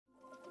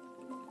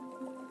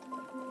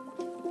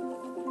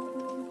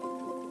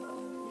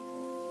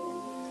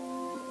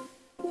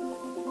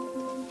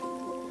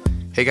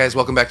Hey guys,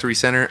 welcome back to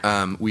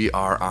Recenter. We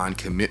are on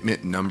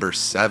commitment number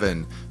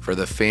 7 for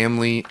the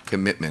family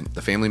commitment,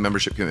 the family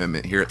membership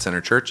commitment here at Center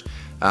Church.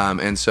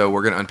 And so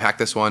we're going to unpack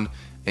this one,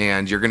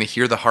 and you're going to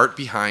hear the heart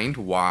behind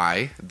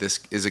why this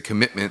is a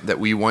commitment that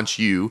we want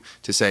you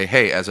to say,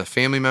 hey, as a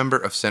family member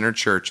of Center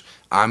Church,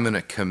 I'm going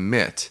to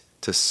commit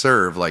to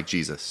serve like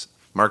Jesus.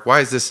 Mark, why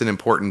is this an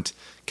important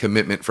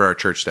commitment for our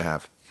church to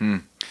have?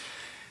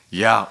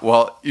 Yeah,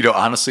 well,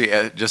 honestly,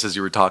 just as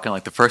you were talking,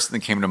 like the first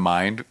thing that came to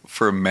mind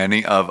for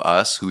many of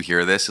us who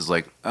hear this is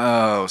like,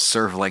 oh,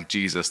 serve like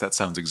Jesus. That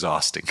sounds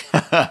exhausting.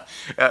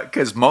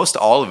 Because most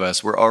all of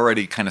us, we're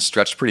already kind of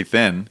stretched pretty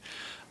thin.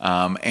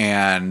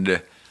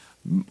 And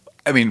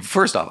I mean,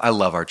 first off, I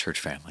love our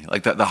church family.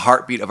 Like the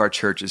heartbeat of our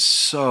church is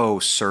so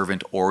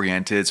servant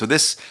oriented. So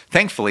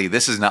thankfully,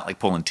 this is not like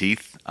pulling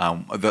teeth.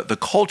 The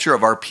culture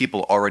of our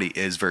people already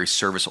is very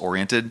service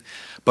oriented.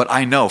 But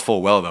I know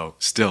full well, though,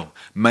 still,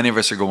 many of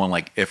us are going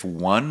like, if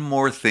one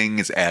more thing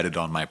is added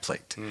on my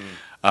plate,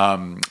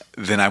 then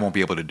I won't be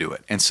able to do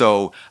it. And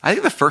so I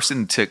think the first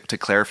thing to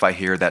clarify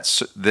here, that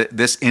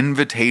this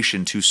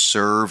invitation to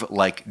serve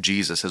like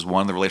Jesus is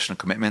one of the relational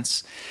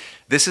commitments.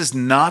 This is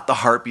not the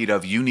heartbeat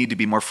of you need to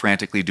be more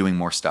frantically doing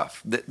more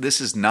stuff.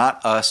 This is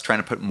not us trying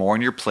to put more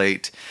on your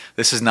plate.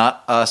 This is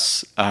not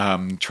us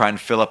trying to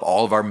fill up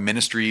all of our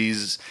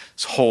ministries'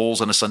 holes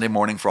on a Sunday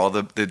morning for all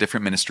the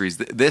different ministries.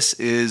 This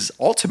is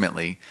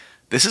ultimately,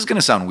 this is going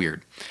to sound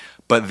weird,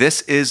 but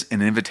this is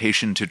an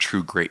invitation to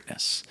true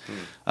greatness.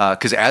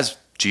 Because as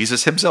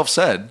Jesus himself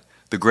said,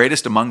 the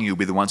greatest among you will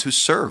be the ones who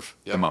serve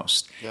the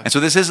most. Yeah. And so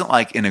this isn't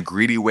like in a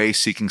greedy way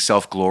seeking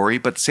self-glory,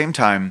 but at the same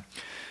time,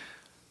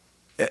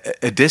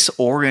 a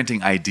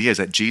disorienting idea is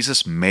that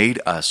Jesus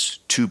made us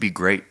to be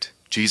great.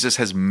 Jesus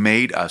has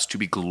made us to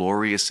be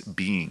glorious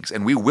beings,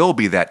 and we will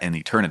be that in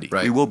eternity.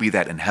 Right. We will be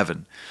that in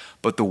heaven.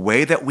 But the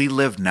way that we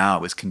live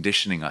now is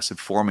conditioning us and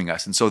forming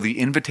us. And so the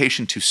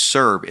invitation to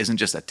serve isn't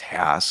just a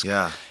task.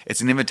 Yeah.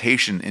 It's an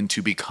invitation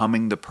into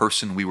becoming the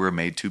person we were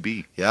made to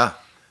be. Yeah.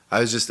 I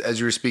was just, as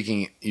you were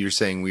speaking, you're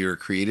saying we were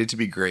created to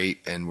be great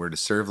and we're to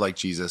serve like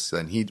Jesus,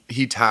 and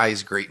he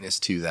ties greatness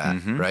to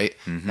that, right?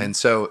 And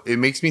so it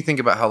makes me think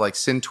about how like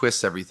sin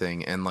twists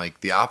everything, and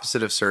like the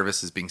opposite of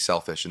service is being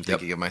selfish and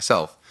thinking of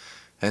myself.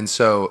 And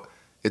so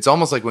it's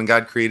almost like when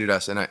God created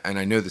us, and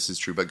I know this is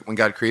true, but when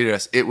God created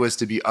us, it was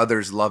to be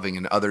others loving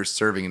and others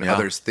serving and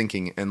others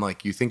thinking. And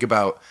like you think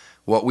about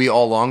what we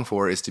all long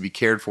for is to be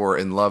cared for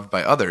and loved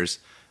by others.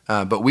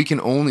 But we can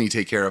only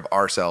take care of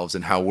ourselves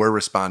and how we're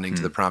responding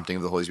to the prompting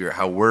of the Holy Spirit,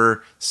 how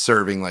we're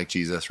serving like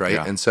Jesus, right?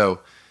 Yeah. And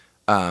so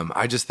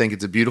I just think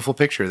it's a beautiful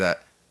picture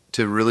that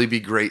to really be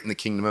great in the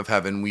kingdom of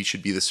heaven, we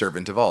should be the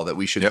servant of all, that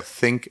we should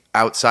think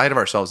outside of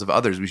ourselves of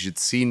others. We should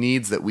see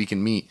needs that we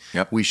can meet.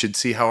 We should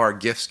see how our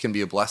gifts can be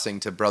a blessing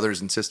to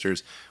brothers and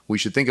sisters. We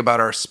should think about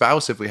our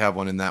spouse if we have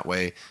one in that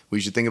way. We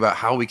should think about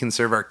how we can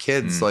serve our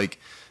kids. Like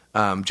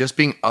just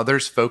being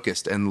others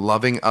focused and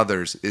loving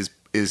others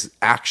is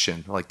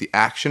action. Like the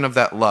action of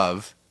that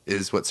love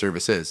is what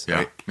service is.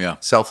 Right? Yeah.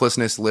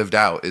 Selflessness lived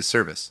out is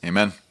service.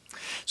 Amen.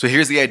 So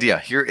here's the idea.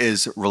 Here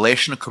is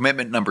relational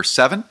commitment number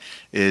 7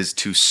 is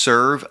to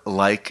serve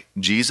like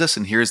Jesus.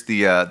 And here's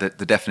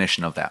the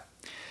definition of that.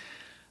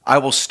 I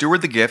will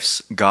steward the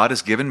gifts God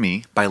has given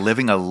me by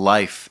living a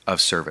life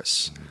of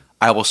service.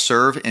 I will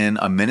serve in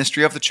a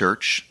ministry of the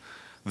church,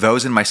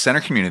 those in my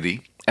center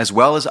community, as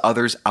well as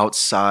others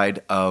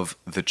outside of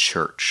the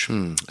church.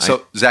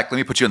 So, Zach, let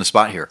me put you on the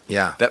spot here.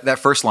 Yeah. That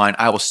first line,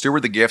 I will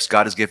steward the gifts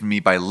God has given me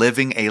by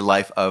living a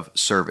life of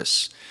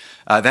service.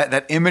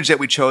 That image that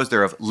we chose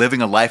there of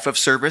living a life of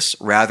service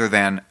rather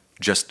than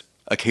just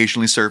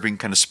occasionally serving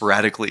kind of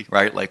sporadically,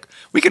 right? Like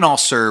we can all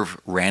serve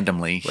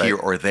randomly here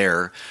or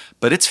there,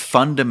 but it's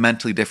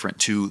fundamentally different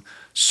to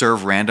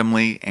serve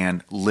randomly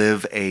and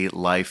live a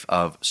life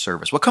of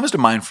service. What comes to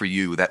mind for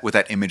you with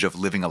that image of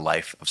living a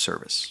life of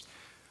service?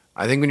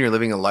 I think when you're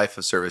living a life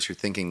of service, you're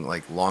thinking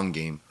like long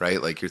game,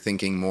 right? Like you're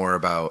thinking more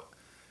about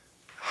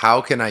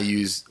how can I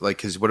use, like,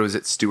 because what was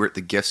it, steward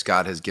the gifts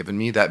God has given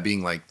me, that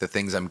being like the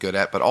things I'm good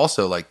at, but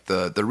also like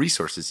the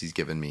resources he's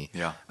given me,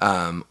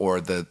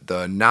 or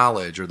the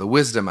knowledge or the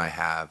wisdom I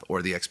have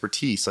or the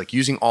expertise, like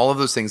using all of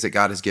those things that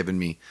God has given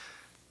me,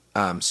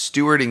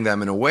 stewarding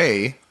them in a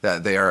way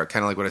that they are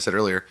kind of like what I said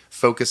earlier,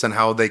 focus on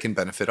how they can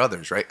benefit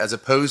others, right? As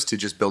opposed to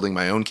just building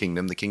my own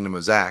kingdom, the kingdom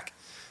of Zach.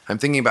 I'm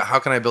thinking about how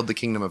can I build the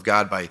kingdom of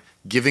God by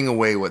giving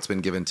away what's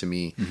been given to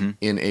me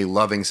in a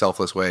loving,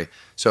 selfless way.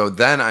 So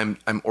then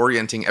I'm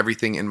orienting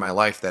everything in my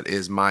life that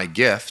is my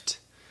gift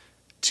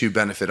to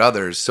benefit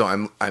others. So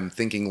I'm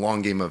thinking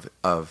long game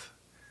of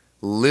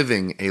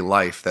living a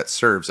life that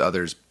serves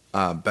others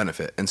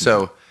benefit. And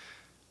so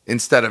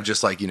instead of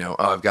just like,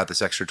 I've got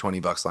this extra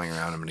 $20 lying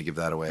around, I'm going to give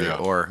that away. Yeah.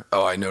 Or,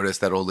 I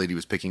noticed that old lady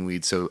was picking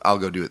weeds, so I'll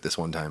go do it this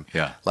one time.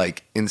 Yeah.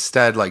 Like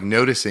instead, like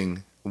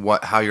noticing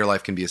how your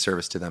life can be a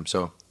service to them.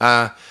 So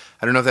I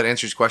don't know if that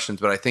answers questions,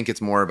 but I think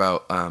it's more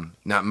about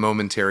not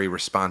momentary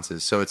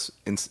responses. So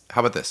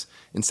how about this?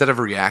 Instead of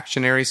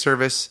reactionary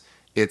service,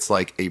 it's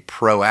like a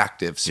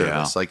proactive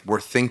service. Yeah. Like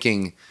we're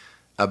thinking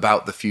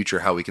about the future,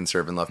 how we can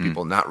serve and love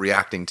people, not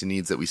reacting to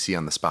needs that we see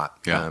on the spot.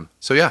 Yeah.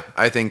 So yeah,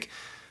 I think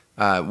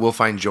we'll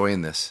find joy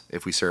in this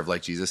if we serve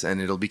like Jesus,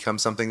 and it'll become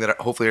something that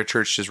hopefully our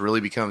church just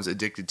really becomes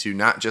addicted to,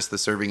 not just the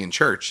serving in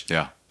church,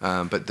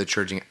 but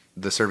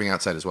the serving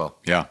outside as well.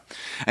 Yeah.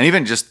 And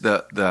even just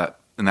the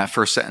in that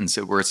first sentence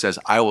where it says,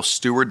 I will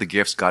steward the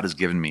gifts God has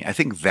given me. I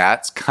think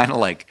that's kind of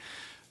like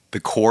the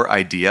core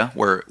idea,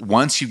 where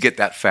once you get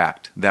that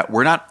fact that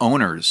we're not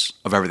owners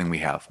of everything we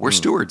have, we're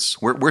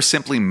stewards. We're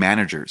simply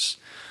managers.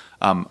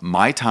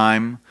 My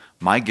time,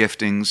 my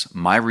giftings,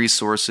 my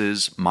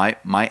resources,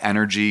 my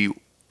energy,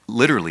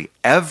 literally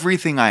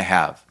everything I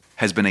have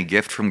has been a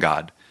gift from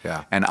God.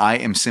 Yeah. And I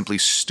am simply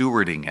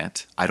stewarding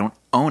it. I don't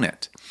own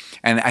it.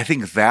 And I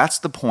think that's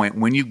the point.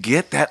 When you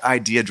get that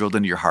idea drilled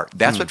into your heart,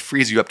 that's what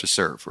frees you up to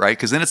serve, right?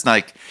 Because then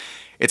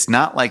it's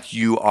not like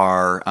you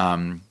are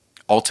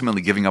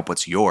ultimately giving up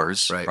what's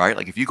yours, right?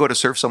 Like if you go to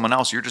serve someone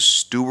else, you're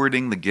just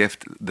stewarding the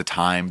gift, the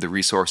time, the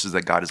resources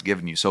that God has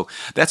given you. So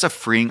that's a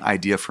freeing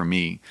idea for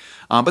me.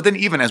 But then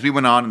even as we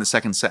went on in the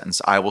second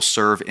sentence, I will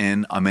serve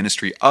in a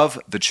ministry of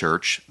the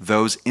church,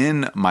 those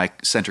in my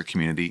center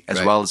community,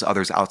 as well as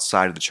others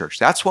outside of the church.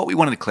 That's what we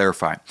wanted to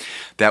clarify.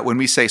 That when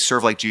we say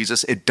serve like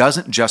Jesus, it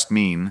doesn't just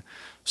mean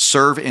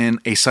serve in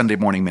a Sunday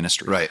morning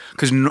ministry. Right.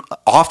 Because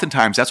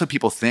oftentimes that's what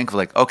people think of,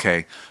 like,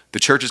 okay, the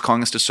church is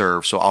calling us to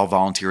serve, so I'll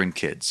volunteer in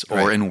kids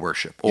or in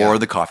worship or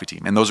the coffee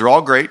team. And those are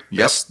all great.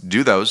 Yes,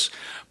 do those.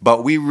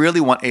 But we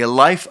really want a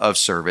life of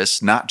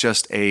service, not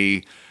just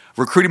a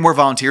recruiting more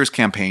volunteers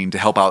campaign to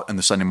help out in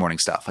the Sunday morning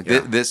stuff. Like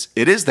it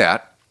is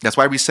that. That's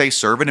why we say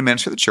serve and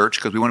minister the church,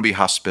 because we want to be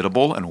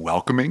hospitable and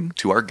welcoming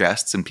to our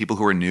guests and people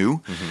who are new.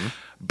 Mm-hmm.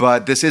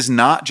 But this is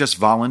not just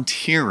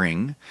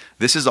volunteering.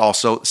 This is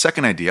also,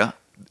 second idea,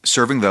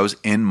 serving those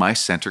in my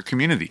center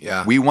community.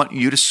 Yeah. We want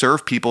you to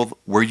serve people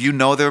where you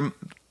know them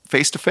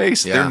face to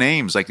face, their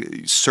names, like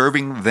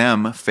serving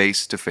them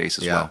face to face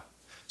as well.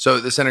 So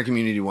the center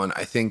community one,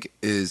 I think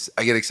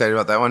I get excited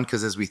about that one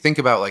because as we think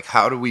about like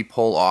how do we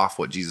pull off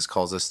what Jesus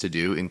calls us to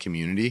do in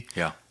community,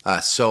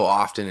 so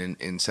often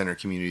in center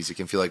communities, it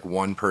can feel like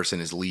one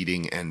person is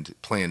leading and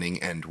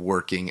planning and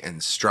working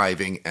and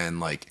striving, and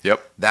like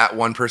that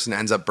one person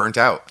ends up burnt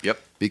out.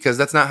 Because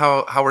that's not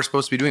how we're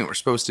supposed to be doing it. We're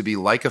supposed to be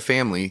like a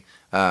family.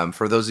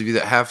 For those of you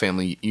that have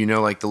family, you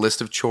know, like the list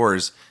of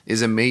chores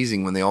is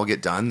amazing when they all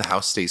get done. The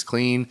house stays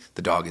clean.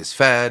 The dog is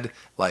fed.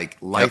 Like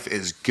life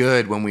is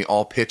good when we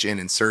all pitch in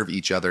and serve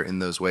each other in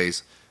those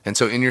ways. And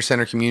so in your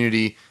center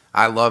community,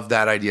 I love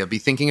that idea. Be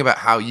thinking about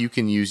how you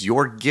can use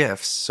your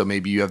gifts. So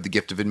maybe you have the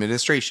gift of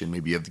administration.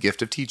 Maybe you have the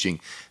gift of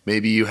teaching.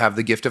 Maybe you have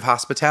the gift of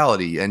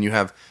hospitality, and you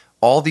have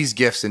all these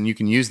gifts, and you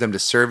can use them to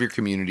serve your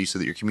community so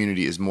that your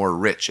community is more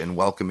rich and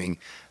welcoming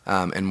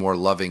and more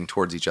loving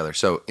towards each other.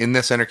 So in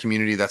the center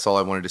community, that's all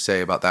I wanted to say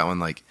about that one.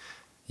 Like,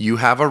 you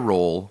have a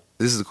role.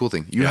 This is the cool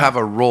thing. You have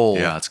a role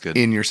that's good.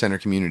 in your center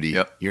community.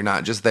 You're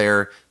not just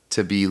there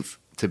to be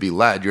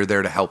led. You're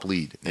there to help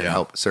lead and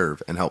help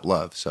serve and help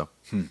love. So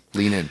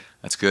lean in.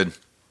 That's good.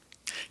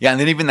 Yeah, and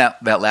then even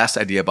that last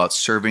idea about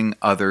serving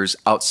others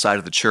outside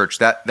of the church,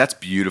 that's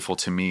beautiful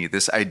to me.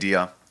 This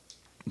idea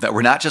that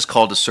we're not just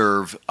called to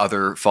serve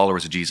other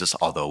followers of Jesus,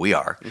 although we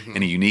are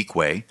in a unique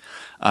way,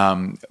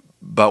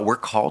 but we're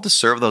called to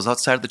serve those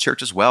outside of the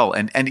church as well.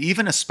 And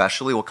even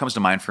especially what comes to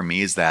mind for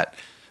me is that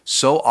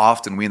so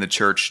often we in the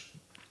church,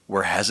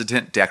 we're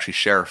hesitant to actually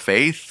share our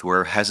faith.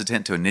 We're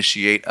hesitant to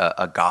initiate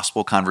a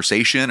gospel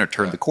conversation or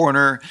turn the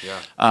corner.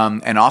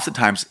 And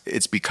oftentimes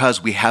it's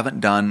because we haven't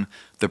done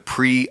the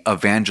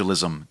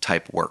pre-evangelism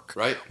type work.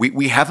 Right.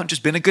 We haven't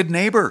just been a good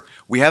neighbor.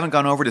 We haven't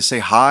gone over to say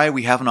hi.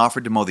 We haven't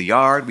offered to mow the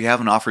yard. We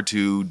haven't offered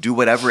to do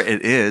whatever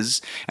it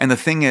is. And the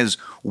thing is,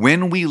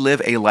 when we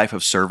live a life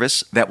of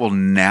service, that will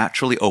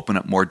naturally open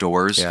up more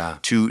doors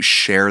to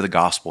share the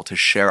gospel, to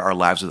share our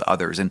lives with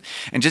others. And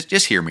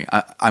just hear me.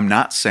 I'm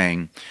not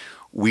saying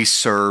we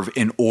serve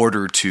in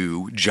order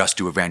to just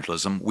do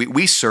evangelism.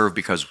 We serve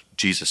because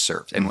Jesus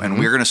served, and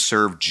we're going to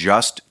serve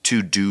just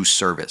to do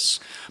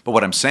service. But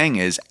what I'm saying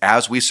is,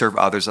 as we serve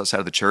others outside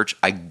of the church,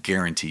 I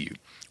guarantee you,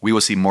 we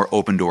will see more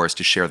open doors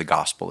to share the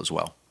gospel as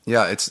well.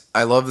 Yeah,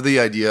 I love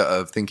the idea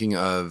of thinking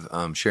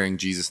of sharing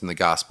Jesus and the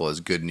gospel as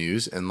good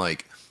news, and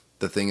like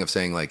the thing of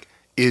saying like,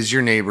 is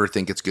your neighbor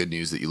think it's good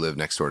news that you live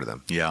next door to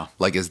them? Yeah.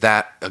 Like, is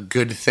that a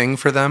good thing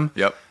for them?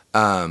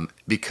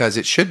 Because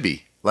it should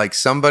be. Like,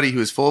 somebody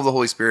who is full of the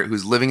Holy Spirit,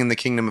 who's living in the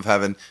kingdom of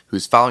heaven,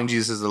 who's following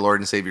Jesus as the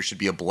Lord and Savior, should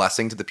be a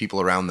blessing to the people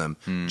around them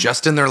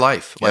just in their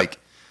life. Like,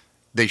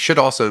 they should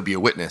also be a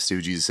witness to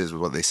who Jesus is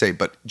with what they say,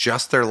 but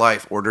just their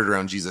life ordered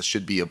around Jesus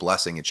should be a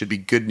blessing. It should be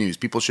good news.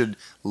 People should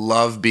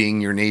love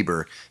being your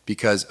neighbor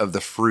because of the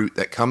fruit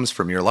that comes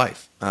from your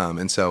life.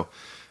 And so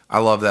I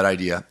love that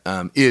idea.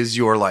 Is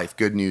your life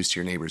good news to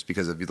your neighbors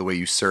because of the way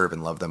you serve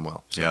and love them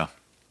well? So. Yeah.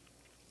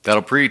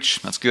 That'll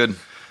preach. That's good.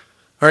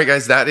 All right,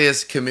 guys, that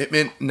is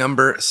commitment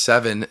number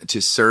 7,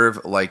 to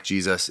serve like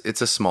Jesus.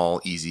 It's a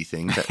small, easy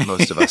thing that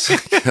most of us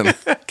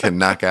can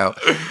knock out.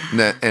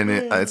 And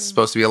it's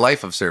supposed to be a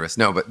life of service.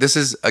 No, but this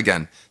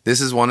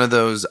is one of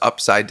those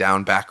upside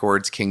down,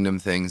 backwards kingdom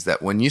things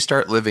that when you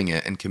start living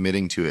it and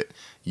committing to it,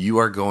 you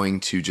are going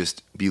to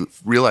just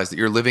realize that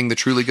you're living the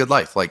truly good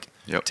life. Like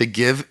to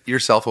give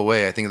yourself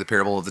away. I think of the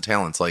parable of the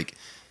talents, like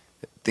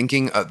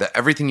thinking that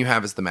everything you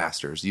have is the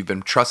master's. You've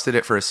been trusted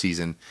it for a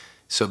season.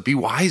 So be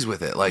wise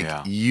with it. Like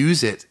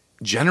use it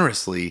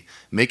generously,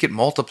 make it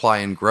multiply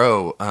and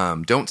grow.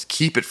 Don't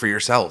keep it for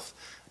yourself.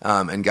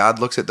 And God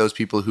looks at those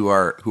people who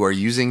are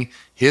using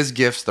his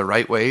gifts the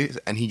right way,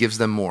 and he gives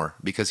them more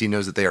because he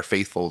knows that they are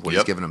faithful with what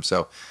he's given them.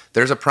 So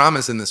there's a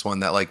promise in this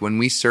one that like when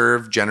we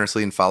serve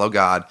generously and follow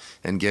God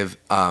and give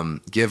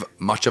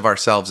much of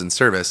ourselves in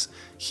service,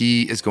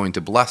 he is going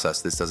to bless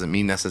us. This doesn't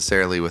mean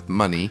necessarily with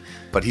money,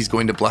 but he's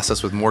going to bless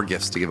us with more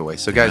gifts to give away.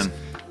 So guys,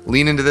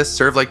 lean into this,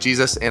 serve like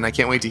Jesus, and I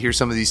can't wait to hear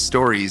some of these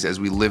stories as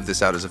we live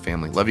this out as a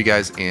family. Love you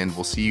guys, and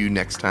we'll see you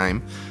next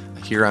time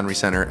here on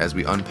Recenter as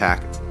we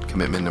unpack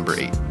commitment number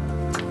 8.